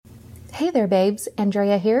Hey there babes,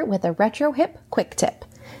 Andrea here with a Retro Hip Quick Tip.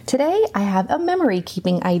 Today I have a memory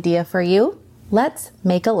keeping idea for you. Let's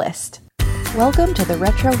make a list. Welcome to the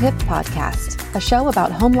Retro Hip Podcast, a show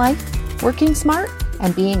about home life, working smart,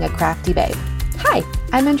 and being a crafty babe. Hi,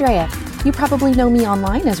 I'm Andrea. You probably know me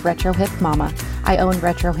online as Retro Hip Mama. I own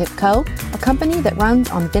Retro Hip Co., a company that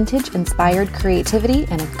runs on vintage-inspired creativity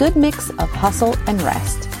and a good mix of hustle and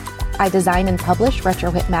rest. I design and publish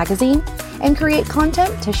Retro Hip magazine and create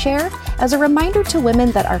content to share as a reminder to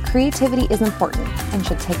women that our creativity is important and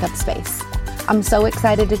should take up space. I'm so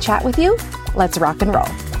excited to chat with you. Let's rock and roll.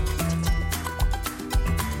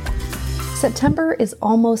 September is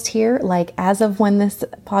almost here, like as of when this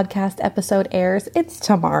podcast episode airs, it's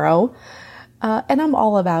tomorrow. And I'm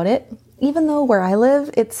all about it. Even though where I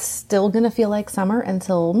live, it's still going to feel like summer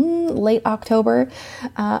until late October,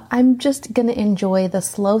 I'm just going to enjoy the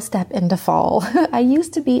slow step into fall. I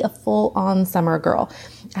used to be a full-on summer girl.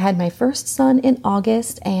 I had my first son in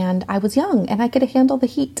August and I was young and I could handle the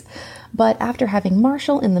heat. But after having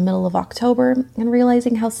Marshall in the middle of October and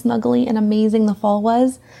realizing how snuggly and amazing the fall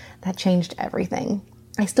was, that changed everything.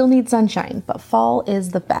 I still need sunshine, but fall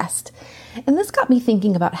is the best. And this got me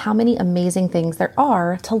thinking about how many amazing things there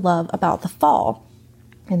are to love about the fall.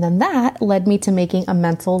 And then that led me to making a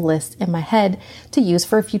mental list in my head to use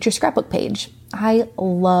for a future scrapbook page. I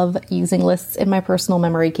love using lists in my personal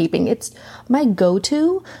memory keeping. It's my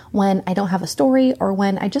go-to when I don't have a story or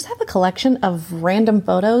when I just have a collection of random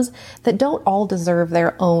photos that don't all deserve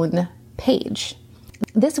their own page.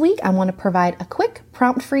 This week, I want to provide a quick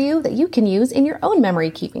prompt for you that you can use in your own memory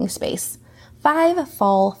keeping space. 5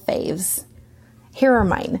 fall faves. Here are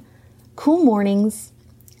mine. Cool mornings,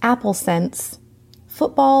 apple scents,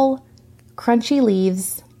 football, crunchy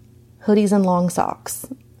leaves, hoodies and long socks.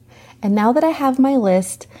 And now that I have my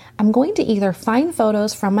list, I'm going to either find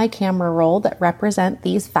photos from my camera roll that represent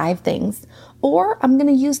these 5 things, or I'm going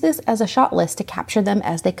to use this as a shot list to capture them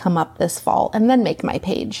as they come up this fall and then make my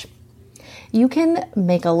page. You can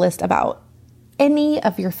make a list about any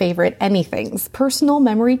of your favorite anythings. Personal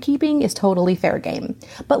memory keeping is totally fair game,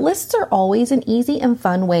 but lists are always an easy and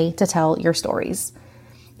fun way to tell your stories.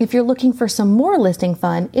 If you're looking for some more listing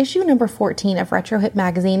fun, issue number 14 of Retro Hip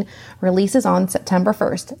magazine releases on September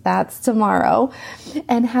 1st. That's tomorrow,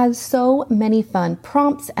 and has so many fun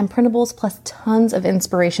prompts and printables plus tons of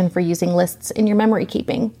inspiration for using lists in your memory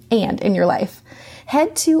keeping and in your life.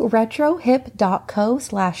 Head to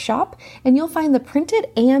retrohip.co/shop and you'll find the printed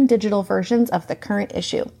and digital versions of the current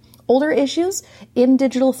issue. Older issues in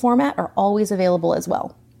digital format are always available as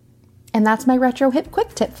well. And that's my Retro Hip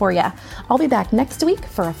Quick Tip for you. I'll be back next week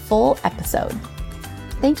for a full episode.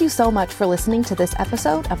 Thank you so much for listening to this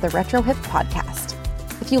episode of the Retro Hip Podcast.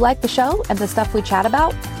 If you like the show and the stuff we chat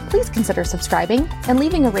about, please consider subscribing and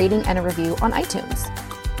leaving a rating and a review on iTunes.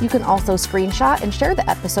 You can also screenshot and share the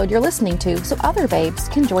episode you're listening to so other babes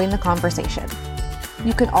can join the conversation.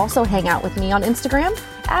 You can also hang out with me on Instagram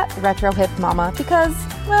at RetroHipMama because,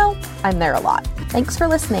 well, I'm there a lot. Thanks for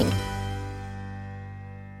listening.